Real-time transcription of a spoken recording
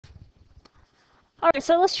All right,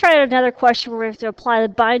 so let's try another question where we have to apply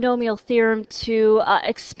the binomial theorem to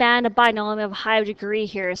expand a binomial of high degree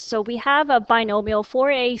here. So we have a binomial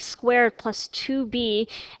 4a squared plus 2b,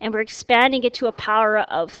 and we're expanding it to a power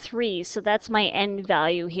of 3. So that's my n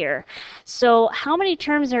value here. So how many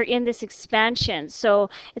terms are in this expansion? So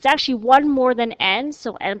it's actually 1 more than n,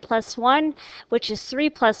 so n plus 1, which is 3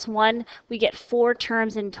 plus 1. We get 4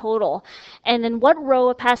 terms in total. And then what row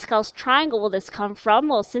of Pascal's triangle will this come from?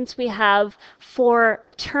 Well, since we have 4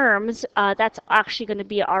 terms, that's actually going to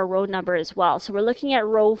be our row number as well. So we're looking at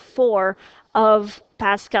row 4 of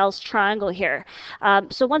Pascal's triangle here.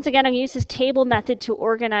 So once again, I'm going to use this table method to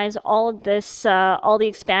organize all of this, all the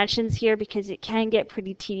expansions here, because it can get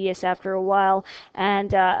pretty tedious after a while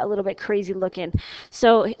and a little bit crazy looking.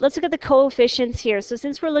 So let's look at the coefficients here. So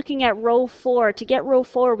since we're looking at row 4, to get row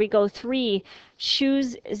 4, we go 3,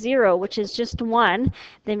 choose 0, which is just 1.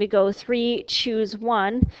 Then we go 3, choose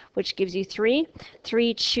 1, which gives you 3.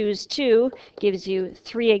 3, choose 2, gives you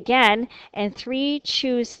 3 again. And 3,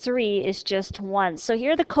 choose 3 is just 1. So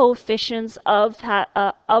here are the coefficients of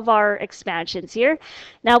our expansions here.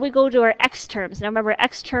 Now we go to our x terms. Now remember,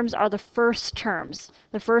 x terms are the first terms,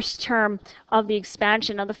 the first term of the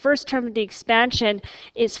expansion. Now the first term of the expansion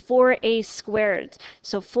is 4a squared.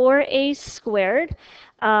 So 4a squared,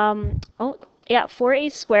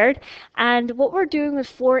 4a squared. And what we're doing with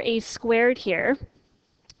 4a squared here,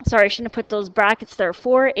 sorry, I shouldn't have put those brackets there,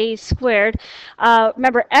 4a squared.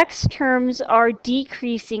 Remember, x terms are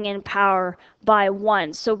decreasing in power by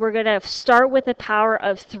 1. So we're going to start with a power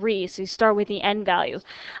of 3. So you start with the n value.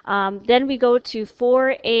 Then we go to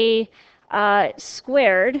 4a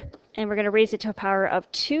squared, and we're going to raise it to a power of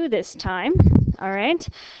 2 this time. All right,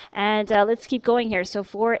 and let's keep going here. So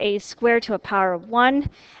 4a squared to a power of 1,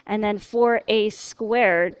 and then 4a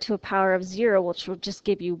squared to a power of 0, which will just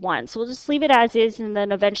give you 1. So we'll just leave it as is, and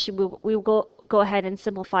then eventually we will go ahead and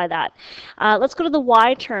simplify that. Let's go to the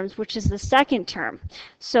y terms, which is the second term.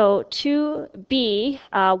 So 2b,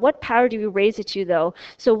 what power do we raise it to, though?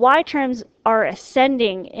 So y terms are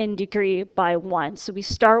ascending in degree by 1. So we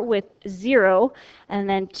start with 0, and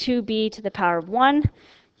then 2b to the power of 1,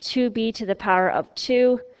 2b to the power of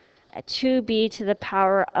 2, 2b to the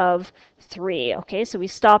power of 3. Okay, so we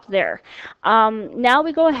stop there. Now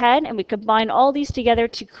we go ahead and we combine all these together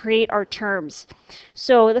to create our terms.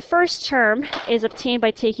 So the first term is obtained by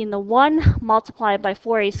taking the 1 multiplied by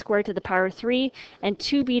 4a squared to the power of 3 and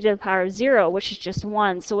 2b to the power of 0, which is just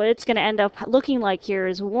 1. So what it's going to end up looking like here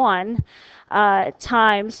is 1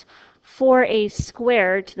 times 4a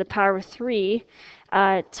squared to the power of 3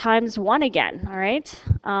 times 1 again. All right,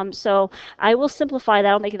 so I will simplify that.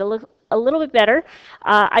 I'll make it a little bit better.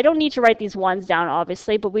 I don't need to write these ones down,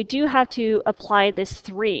 obviously, but we do have to apply this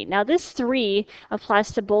 3. Now this 3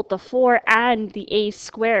 applies to both the 4 and the a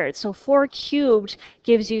squared. So 4 cubed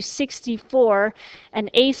gives you 64, and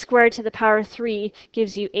a squared to the power of 3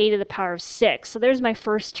 gives you a to the power of 6. So there's my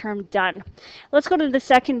first term done. Let's go to the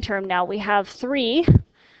second term now. We have 3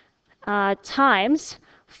 times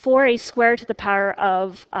 4a squared to the power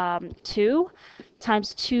of 2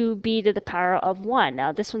 times 2b to the power of 1.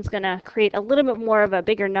 Now this one's going to create a little bit more of a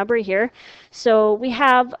bigger number here. So we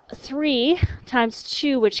have 3 times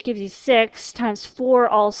 2, which gives you 6, times 4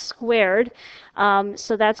 all squared.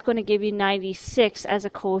 So that's going to give you 96 as a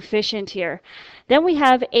coefficient here. Then we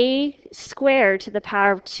have a squared to the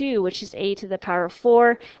power of 2, which is a to the power of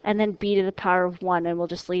 4, and then b to the power of 1, and we'll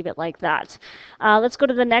just leave it like that. Let's go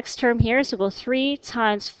to the next term here. So we'll go 3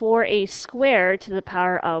 times 4a squared to the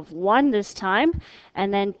power of 1 this time,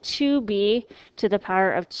 and then 2b to the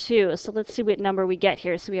power of 2. So let's see what number we get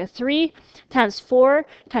here. So we have 3 times 4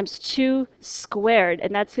 times 2 squared,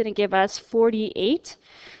 and that's going to give us 48.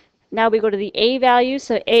 Now we go to the a value,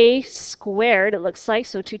 so a squared, it looks like,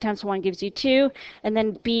 so 2 times 1 gives you 2, and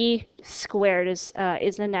then b squared is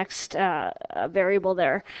the next variable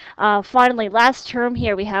there. Finally, last term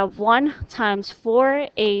here, we have 1 times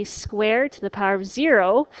 4a squared to the power of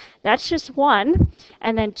 0, that's just 1,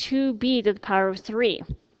 and then 2b to the power of 3.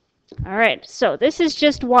 All right, so this is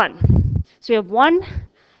just 1. So we have 1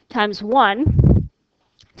 times 1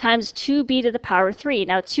 times 2b to the power of 3.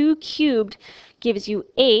 Now 2 cubed gives you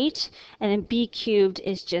 8, and then b cubed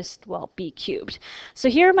is just, well, b cubed. So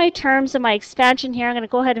here are my terms of my expansion here. I'm going to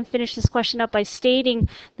go ahead and finish this question up by stating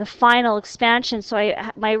the final expansion. So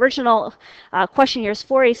my original question here is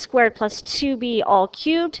 4a squared plus 2b all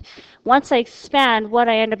cubed. Once I expand, what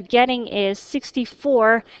I end up getting is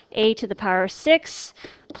 64a to the power of 6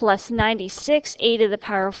 plus 96 a to the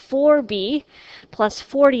power of 4b plus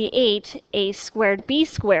 48 a squared b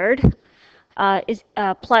squared is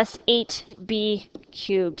plus 8b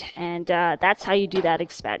cubed, and that's how you do that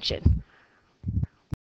expansion.